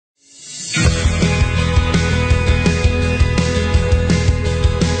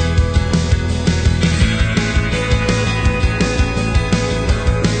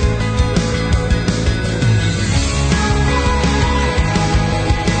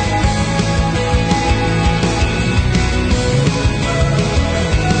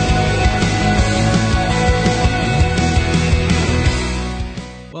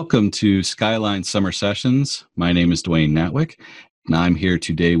Welcome to Skylines Summer Sessions. My name is Dwayne Natwick, and I'm here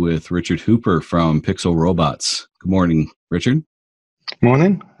today with Richard Hooper from Pixel Robots. Good morning, Richard.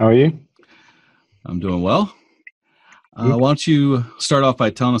 Morning. How are you? I'm doing well. Why don't you start off by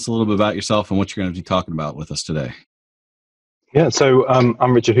telling us a little bit about yourself and what you're going to be talking about with us today? Yeah, so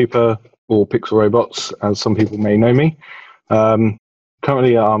I'm Richard Hooper, or Pixel Robots, as some people may know me.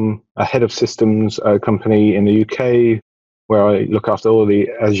 Currently, I'm a head of systems company in the UK, where I look after all the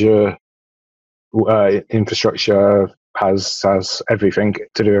Azure infrastructure, has everything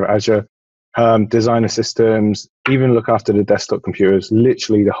to do with Azure, designer systems, even look after the desktop computers,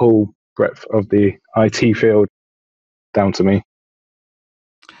 literally the whole breadth of the IT field down to me.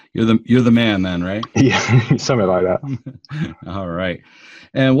 You're the man then, right? Yeah, something like that. All right.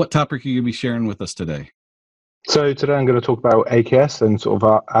 And what topic are you going to be sharing with us today? So today I'm going to talk about AKS and sort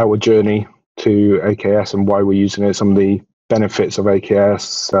of our journey to AKS and why we're using it, some of the benefits of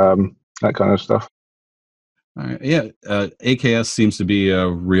AKS, that kind of stuff. All right. Yeah, AKS seems to be a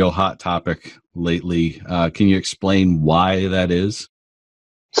real hot topic lately. Can you explain why that is?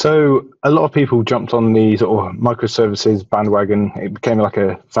 So a lot of people jumped on the sort of microservices bandwagon. It became like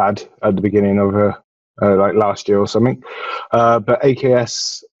a fad at the beginning of like last year or something. But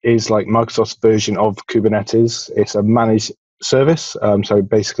AKS is like Microsoft's version of Kubernetes. It's a managed service. So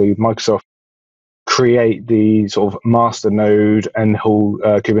basically, Microsoft create the sort of master node and whole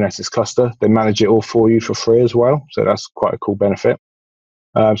Kubernetes cluster. They manage it all for you for free as well. So that's quite a cool benefit.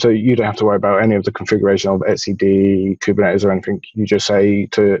 So you don't have to worry about any of the configuration of etcd, Kubernetes, or anything. You just say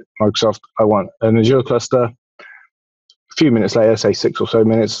to Microsoft, I want an Azure cluster. A few minutes later, say 6 or so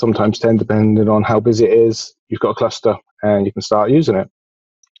minutes, sometimes 10, depending on how busy it is, you've got a cluster and you can start using it.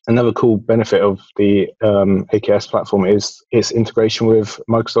 Another cool benefit of the AKS platform is its integration with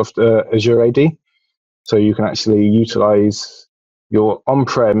Microsoft Azure Id. So you can actually utilize your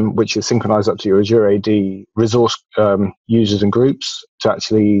on-prem, which is synchronized up to your Azure AD resource users and groups to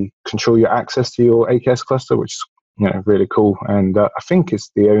actually control your access to your AKS cluster, which is really cool. And I think it's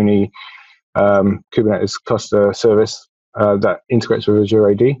the only Kubernetes cluster service that integrates with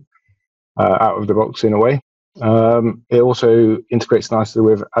Azure AD out of the box in a way. It also integrates nicely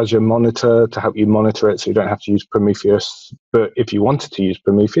with Azure Monitor to help you monitor it, so you don't have to use Prometheus. But if you wanted to use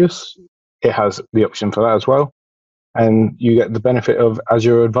Prometheus, it has the option for that as well. And you get the benefit of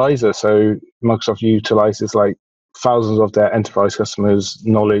Azure Advisor. So Microsoft utilizes like thousands of their enterprise customers'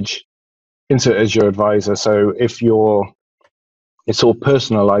 knowledge into Azure Advisor. So it sort of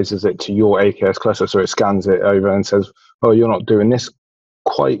personalizes it to your AKS cluster. So it scans it over and says, oh, you're not doing this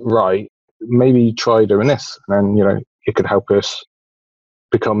quite right. Maybe try doing this. And then, it could help us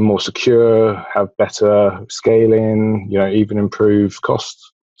become more secure, have better scaling, even improve costs.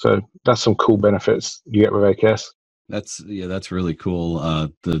 So that's some cool benefits you get with AKS. That's really cool.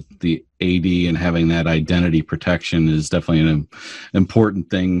 The AD and having that identity protection is definitely an important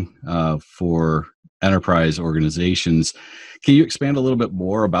thing for enterprise organizations. Can you expand a little bit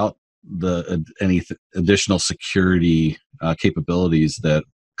more about any additional security capabilities that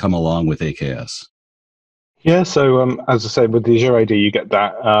come along with AKS? Yeah, so as I said, with the Azure AD, you get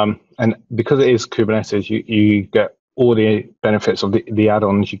that, and because it is Kubernetes, you get all the benefits of the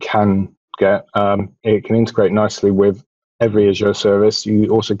add-ons you can get. It can integrate nicely with every Azure service. You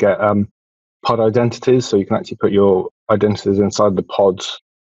also get pod identities, so you can actually put your identities inside the pods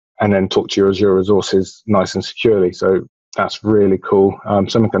and then talk to your Azure resources nice and securely. So that's really cool.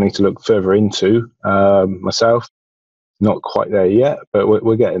 Something I need to look further into myself. Not quite there yet, but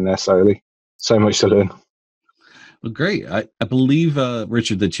we're getting there slowly. So much to learn. Well, great. I believe,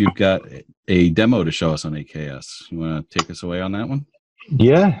 Richard, that you've got a demo to show us on AKS. You want to take us away on that one?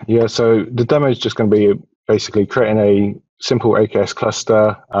 Yeah. So the demo is just going to be basically creating a simple AKS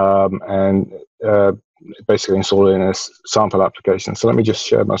cluster and basically installing a sample application. So let me just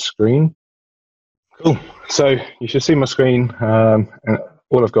share my screen. Cool. So you should see my screen. And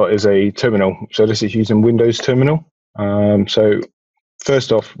all I've got is a terminal. So this is using Windows Terminal. So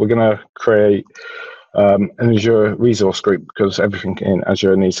first off, we're going to create an Azure resource group because everything in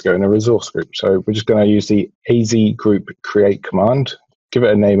Azure needs to go in a resource group. So we're just going to use the AZ group create command, give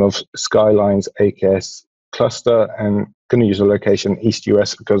it a name of Skylines AKS cluster, and going to use a location East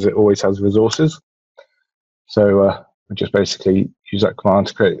US because it always has resources. So we just basically use that command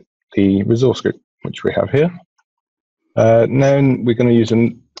to create the resource group, which we have here. Then we're going to use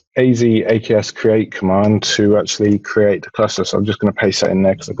an AZ AKS create command to actually create the cluster. So I'm just going to paste that in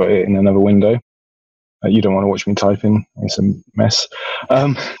there because I've got it in another window. You don't want to watch me typing. It's a mess.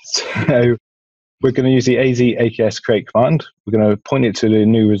 So we're going to use the AZ AKS create command. We're going to point it to the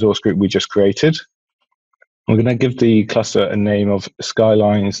new resource group we just created. We're going to give the cluster a name of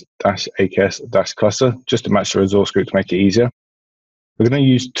Skylines-AKS-cluster, just to match the resource group to make it easier. We're going to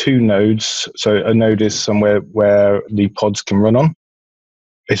use 2 nodes. So a node is somewhere where the pods can run on.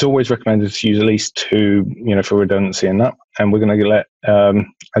 It's always recommended to use at least 2, for redundancy in that. And we're going to let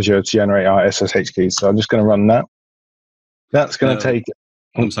Azure generate our SSH keys. So I'm just going to run that. That's going to take.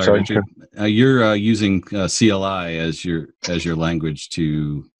 I'm sorry, Richard. You're using CLI as your language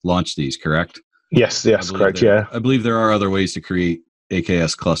to launch these, correct? Yes, correct. Yeah, I believe there are other ways to create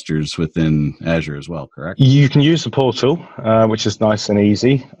AKS clusters within Azure as well, correct? You can use the portal, which is nice and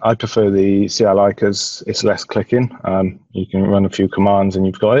easy. I prefer the CLI because it's less clicking. You can run a few commands and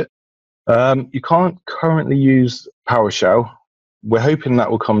you've got it. You can't currently use PowerShell. We're hoping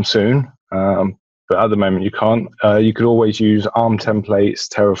that will come soon, but at the moment you can't. You could always use ARM templates,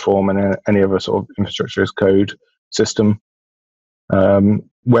 Terraform, and any other sort of infrastructure as code system.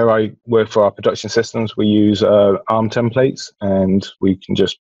 Where I work for our production systems, we use ARM templates, and we can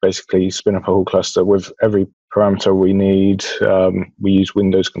just basically spin up a whole cluster with every parameter we need. We use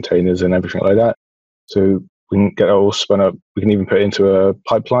Windows containers and everything like that. So we can get it all spun up. We can even put it into a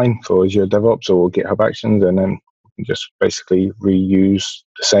pipeline for Azure DevOps or GitHub Actions, and then we can just basically reuse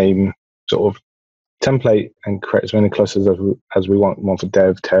the same sort of template and create as many clusters as we want, one for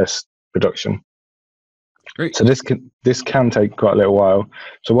dev, test, production. Great. So this can take quite a little while.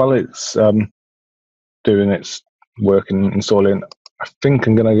 So while it's doing its work and installing, I think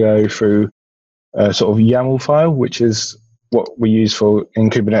I'm going to go through a sort of YAML file, which is what we use in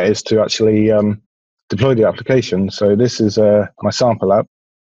Kubernetes to actually deploy the application. So this is my sample app.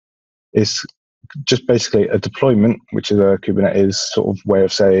 It's just basically a deployment, which is a Kubernetes sort of way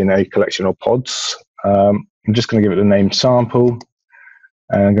of saying a collection of pods. I'm just going to give it the name sample.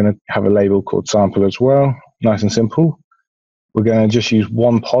 And I'm going to have a label called sample as well. Nice and simple. We're going to just use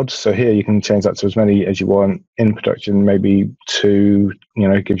 1 pod. So here you can change that to as many as you want. In production, maybe 2,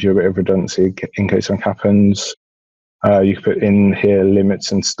 gives you a bit of redundancy in case something happens. You can put in here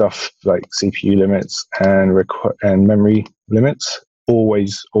limits and stuff like CPU limits and memory limits.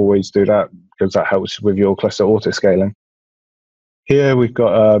 Always do that because that helps with your cluster auto-scaling. Here we've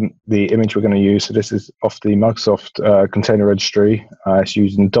got the image we're going to use. So this is off the Microsoft Container Registry. It's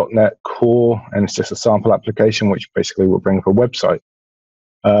using .NET Core, and it's just a sample application, which basically will bring up a website.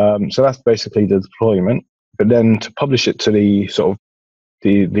 So that's basically the deployment. But then to publish it to the sort of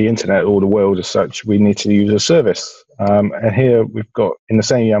the internet or the world as such, we need to use a service. And here we've got in the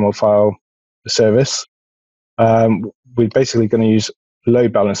same YAML file the service. We're basically going to use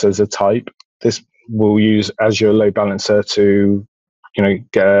load balancer as a type. This will use Azure Load Balancer to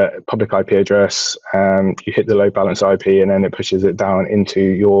get a public IP address, and you hit the load balancer IP, and then it pushes it down into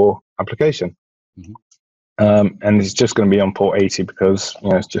your application. Mm-hmm. And it's just going to be on port 80 because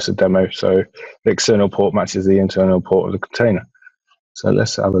it's just a demo. So the external port matches the internal port of the container. So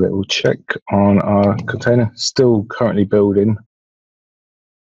let's have a little check on our container. Still currently building.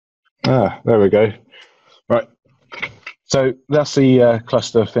 There we go. Right. So that's the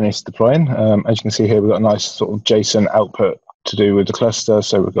cluster finished deploying. As you can see here, we've got a nice sort of JSON output to do with the cluster.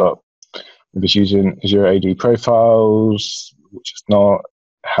 So we're just using Azure Id profiles, which is not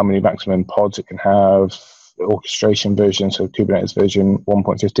how many maximum pods it can have, the orchestration version, so Kubernetes version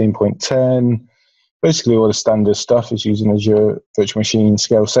 1.15.10. Basically, all the standard stuff is using Azure Virtual Machine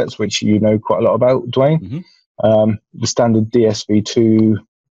scale sets, which you know quite a lot about, Dwayne. Mm-hmm. The standard DSV2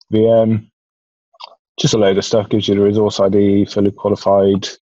 VM, just a load of stuff, gives you the resource ID, fully qualified,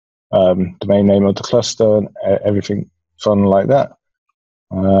 domain name of the cluster, and everything fun like that.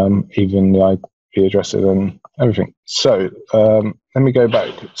 Even the IP addresses and everything. So let me go back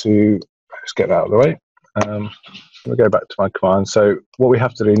to, let's get that out of the way. We'll go back to my command. So what we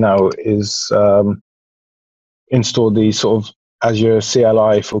have to do now is install the sort of Azure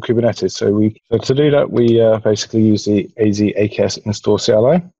CLI for Kubernetes. So to do that, we basically use the AKS install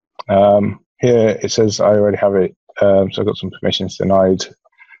CLI. Here it says I already have it, so I've got some permissions denied.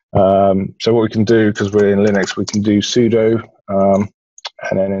 So what we can do, because we're in Linux, we can do sudo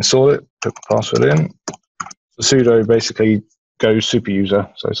and then install it, put the password in. So sudo basically goes super user,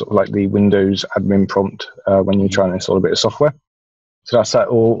 so sort of like the Windows admin prompt when you try and install a bit of software. So that's that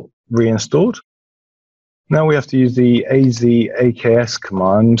all reinstalled. Now we have to use the AKS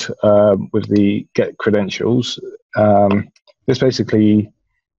command with the get credentials. This basically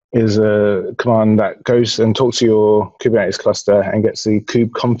is a command that goes and talks to your Kubernetes cluster and gets the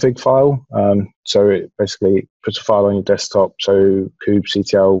kube.config file. So it basically puts a file on your desktop, so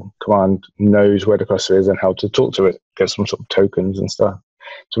kubectl command knows where the cluster is and how to talk to it, get some sort of tokens and stuff.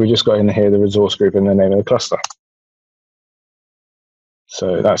 So we just got in here the resource group and the name of the cluster.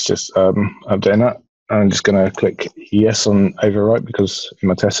 So that's just updating that. I'm just going to click yes on overwrite because in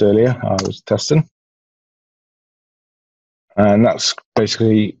my test earlier I was testing. And that's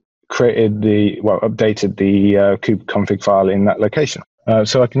basically updated the kube.config file in that location.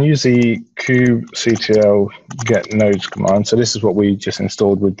 So I can use the kubectl get nodes command. So this is what we just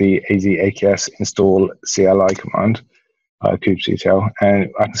installed with the AKS install CLI command, kubectl. And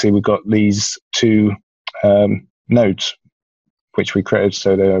I can see we've got these two nodes, which we created.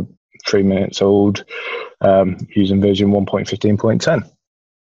 So they're 3 minutes old, using version 1.15.10.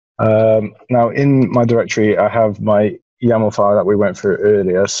 Now in my directory, I have my YAML file that we went through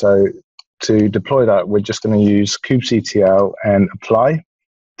earlier. So to deploy that, we're just going to use kubectl and apply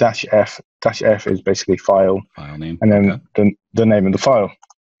 -f. -f is basically file name, and then the name of the file,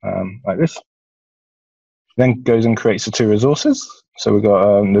 like this. Then goes and creates the two resources. So we've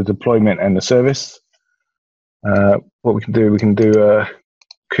got the deployment and the service. What we can do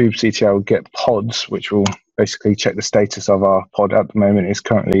kubectl get pods, which will basically check the status of our pod. At the moment is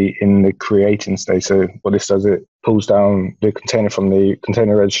currently in the creating stage. So what this does, it pulls down the container from the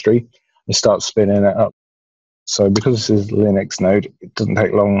container registry and starts spinning it up. So because this is Linux node, it doesn't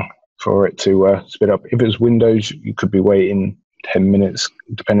take long for it to spin up. If it's Windows, you could be waiting 10 minutes,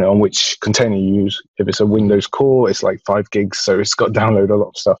 depending on which container you use. If it's a Windows core, it's like 5 gigs, so it's got to download a lot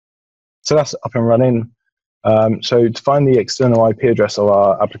of stuff. So that's up and running. So to find the external IP address of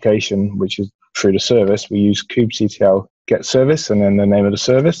our application, which is through the service, we use kubectl get service and then the name of the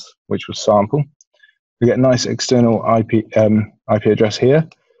service, which was sample. We get a nice external IP address here,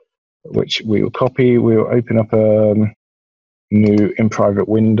 which we will copy. We will open up a new in private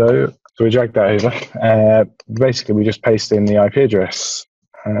window. So we drag that over. Basically, we just paste in the IP address.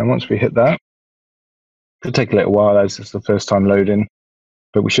 And once we hit that, it could take a little while as it's the first time loading,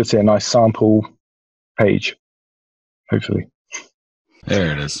 but we should see a nice sample page, hopefully.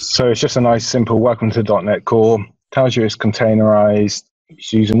 There it is. So it's just a nice simple welcome to .NET Core. Tells you it's containerized.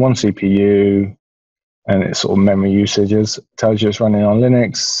 It's using one CPU and it's sort of memory usages. Tells you it's running on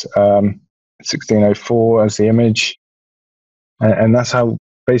Linux, 1604 as the image. And that's how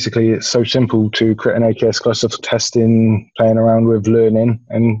basically it's so simple to create an AKS cluster for testing, playing around with, learning,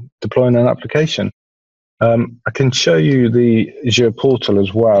 and deploying an application. I can show you the Azure portal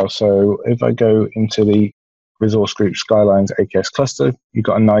as well. So if I go into the resource group Skylines AKS cluster, you've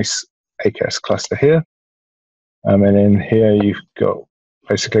got a nice AKS cluster here. And in here, you've got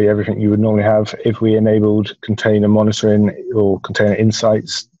basically everything you would normally have. If we enabled container monitoring or container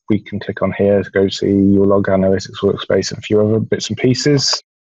insights, we can click on here to go see your log analytics workspace and a few other bits and pieces.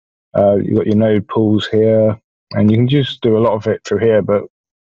 You've got your node pools here, and you can just do a lot of it through here, but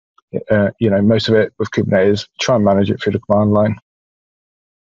most of it with Kubernetes, try and manage it through the command line.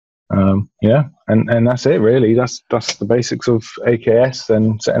 And that's it really. That's the basics of AKS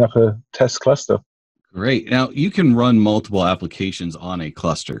and setting up a test cluster. Great. Now you can run multiple applications on a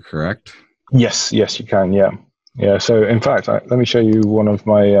cluster, correct? Yes, you can. Yeah. So in fact, let me show you one of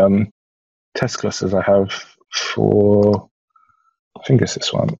my test clusters I have for. I think it's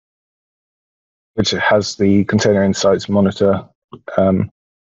this one, which has the container insights monitor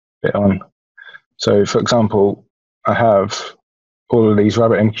bit on. So, for example, I have all of these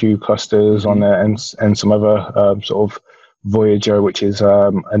RabbitMQ clusters on there, and some other sort of Voyager, which is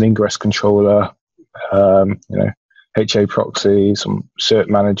an ingress controller, HA proxy, some cert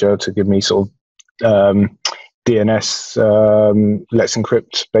manager to give me sort of DNS Let's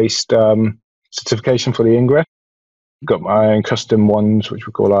Encrypt based certification for the ingress. Got my own custom ones, which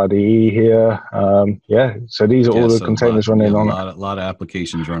we call RDE here. So these are all the containers running on. A lot of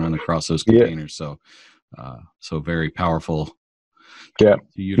applications running across those containers. So very powerful. Yeah,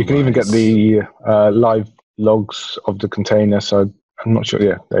 you can even get the live logs of the container. So I'm not sure.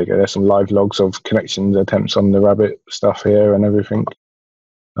 Yeah, there you go. There's some live logs of connections attempts on the Rabbit stuff here and everything.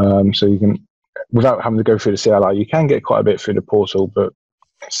 So you can, without having to go through the CLI, you can get quite a bit through the portal, but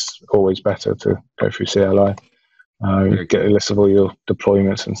it's always better to go through CLI. You get a list of all your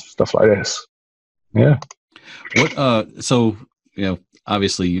deployments and stuff like this. Yeah. So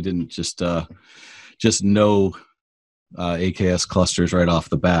obviously you didn't just know AKS clusters right off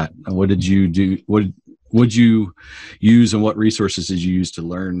the bat. What did you do? What would you use, and what resources did you use to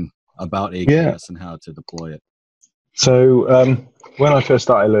learn about AKS and how to deploy it? So when I first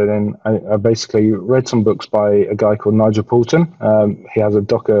started learning, I basically read some books by a guy called Nigel Poulton. He has a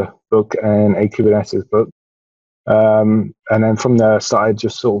Docker book and a Kubernetes book. And then from there, I started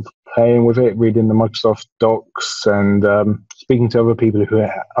just sort of playing with it, reading the Microsoft docs and speaking to other people who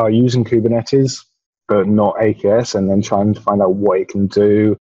are using Kubernetes, but not AKS, and then trying to find out what it can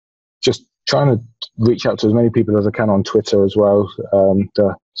do. Just trying to reach out to as many people as I can on Twitter as well,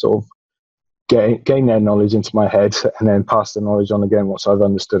 to sort of gain their knowledge into my head and then pass the knowledge on again once I've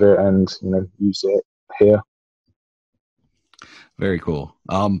understood it and, use it here. Very cool.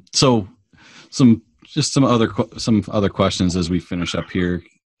 So some other questions as we finish up here.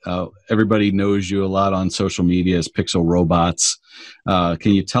 Everybody knows you a lot on social media as Pixel Robots.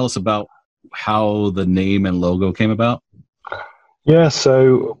 Can you tell us about how the name and logo came about? Yeah,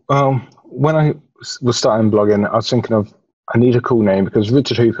 so when I was starting blogging, I was thinking of, I need a cool name because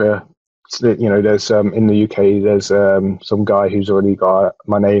Richard Hooper, there's in the UK, there's some guy who's already got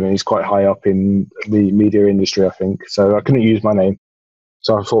my name and he's quite high up in the media industry, I think. So I couldn't use my name.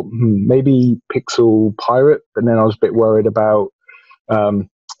 So I thought maybe Pixel Pirate, but then I was a bit worried about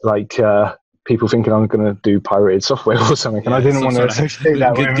people thinking I'm going to do pirated software or something, and I didn't want to associate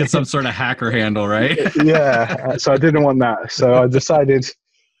that with get some sort of hacker handle, right? Yeah, so I didn't want that. So I decided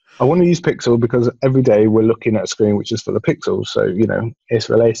I want to use Pixel because every day we're looking at a screen which is full of pixels, so it's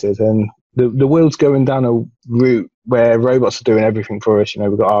related, and the world's going down a route where robots are doing everything for us.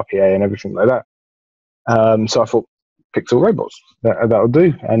 We've got RPA and everything like that. So I thought Pixel Robots, that'll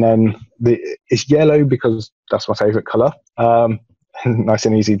do. And then it's yellow because that's my favorite color. Nice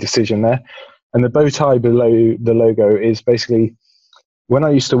and easy decision there. And the bow tie below the logo is basically when I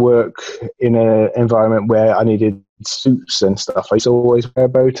used to work in an environment where I needed suits and stuff, I used to always wear a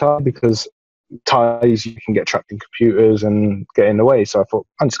bow tie because ties, you can get trapped in computers and get in the way. So I thought,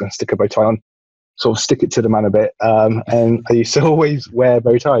 I'm just going to stick a bow tie on, sort of stick it to the man a bit. And I used to always wear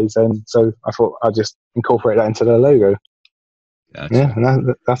bow ties. And so I thought I'd just incorporate that into the logo. Gotcha. Yeah,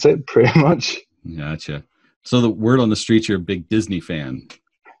 and that's it pretty much. Gotcha. So the word on the street, you're a big Disney fan.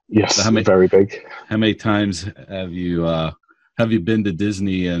 Yes, so very big. How many times have you been to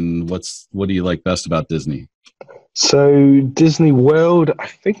Disney, and what do you like best about Disney? So Disney World, I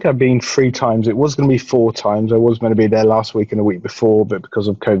think I've been 3 times. It was going to be 4 times. I was going to be there last week and the week before, but because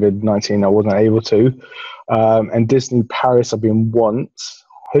of COVID-19, I wasn't able to. And Disney Paris, I've been once.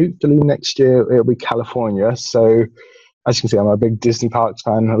 Hopefully next year it'll be California. So as you can see, I'm a big Disney Parks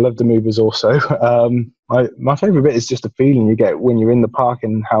fan. I love the movies also. My favorite bit is just the feeling you get when you're in the park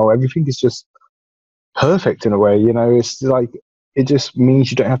and how everything is just perfect in a way. It's like, it just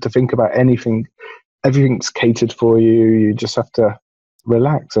means you don't have to think about anything. Everything's catered for you. You just have to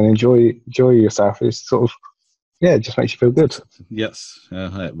relax and enjoy yourself. It's sort of, it just makes you feel good. Yes.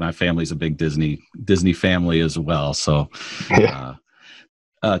 My family's a big Disney family as well. So, yeah.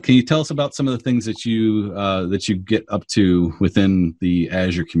 Can you tell us about some of the things that you get up to within the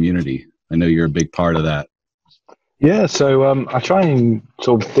Azure community? I know you're a big part of that. Yeah, so I try and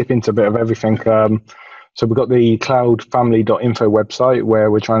sort of dip into a bit of everything. So we've got the cloudfamily.info website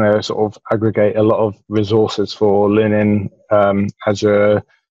where we're trying to sort of aggregate a lot of resources for learning Azure,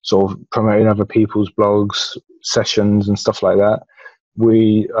 sort of promoting other people's blogs, sessions and stuff like that.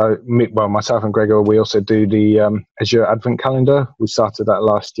 Myself and Gregor, we also do the Azure Advent Calendar. We started that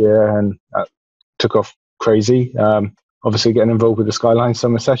last year and that took off crazy. Obviously getting involved with the Skylines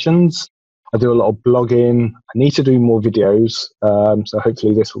Summer Sessions. I do a lot of blogging. I need to do more videos. So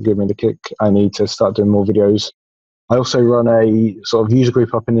hopefully this will give me the kick. I need to start doing more videos. I also run a sort of user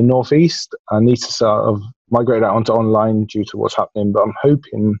group up in the Northeast. I need to sort of migrate that onto online due to what's happening, but I'm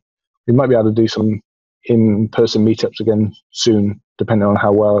hoping we might be able to do some in-person meetups again soon, depending on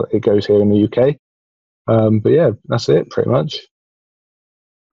how well it goes here in the UK. But yeah, that's it pretty much.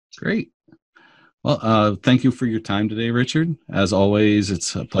 Great. Well, thank you for your time today, Richard. As always,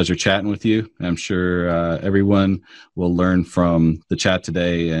 it's a pleasure chatting with you. I'm sure everyone will learn from the chat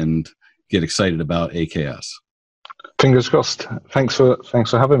today and get excited about AKS. Fingers crossed. Thanks for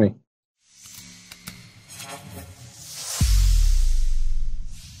having me.